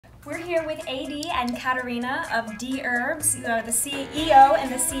We're here with AD and Katarina of Dherbs. You are the CEO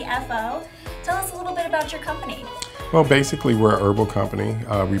and the CFO. Tell us a little bit about your company. Well, basically, we're a herbal company.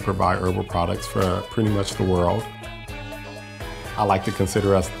 We provide herbal products for pretty much the world. I like to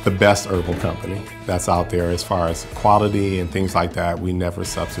consider us the best herbal company that's out there as far as quality and things like that. We never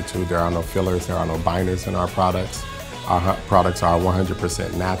substitute. There are no fillers, there are no binders in our products. Our products are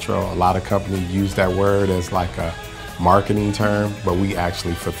 100% natural. A lot of companies use that word as like a marketing term, but we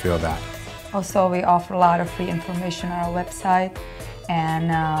actually fulfill that. Also, we offer a lot of free information on our website,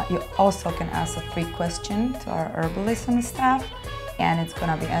 and you also can ask a free question to our herbalist and staff, and it's going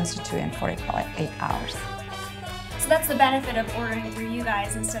to be answered to you in 48 hours. So that's the benefit of ordering through you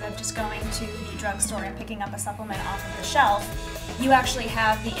guys instead of just going to the drugstore and picking up a supplement off of the shelf. You actually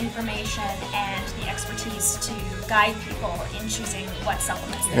have the information and the expertise to guide people in choosing what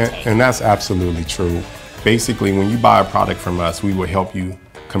supplements they take. And that's absolutely true. Basically, when you buy a product from us, we will help you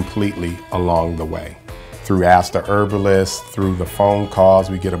completely along the way. Through Ask the Herbalist, through the phone calls,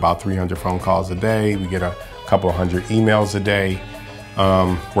 we get about 300 phone calls a day, we get a couple hundred emails a day.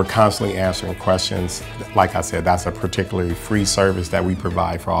 We're constantly answering questions. Like I said, that's a particularly free service that we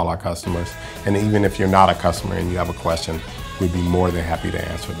provide for all our customers. And even if you're not a customer and you have a question, we'd be more than happy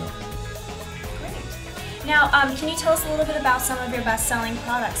to answer them. Great. Now, can you tell us a little bit about some of your best-selling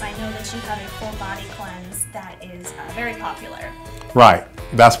products? I know that you have a full body cleanse that is very popular. Right.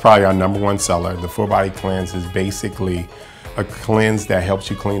 That's probably our #1 seller. The full body cleanse is basically a cleanse that helps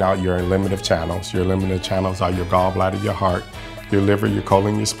you clean out your eliminative channels. Your eliminative channels are your gallbladder, your heart, your liver, your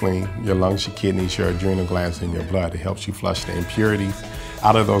colon, your spleen, your lungs, your kidneys, your adrenal glands, and your blood. It helps you flush the impurities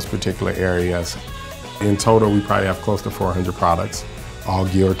out of those particular areas. In total, we probably have close to 400 products, all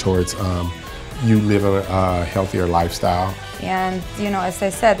geared towards you living a healthier lifestyle. And as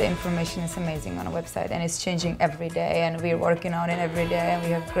I said, the information is amazing on our website, and it's changing every day, and we're working on it every day, and we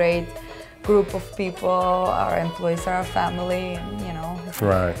have great group of people. Our employees are our family, and it's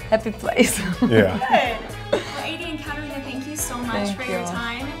a happy place. Yeah. Good. Well, AD and Katarina, thank you so much for your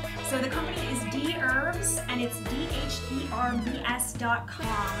time. So the company is Dherbs, and it's DHERBS.com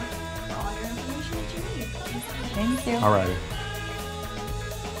for all your information that you need. Thank you. All right.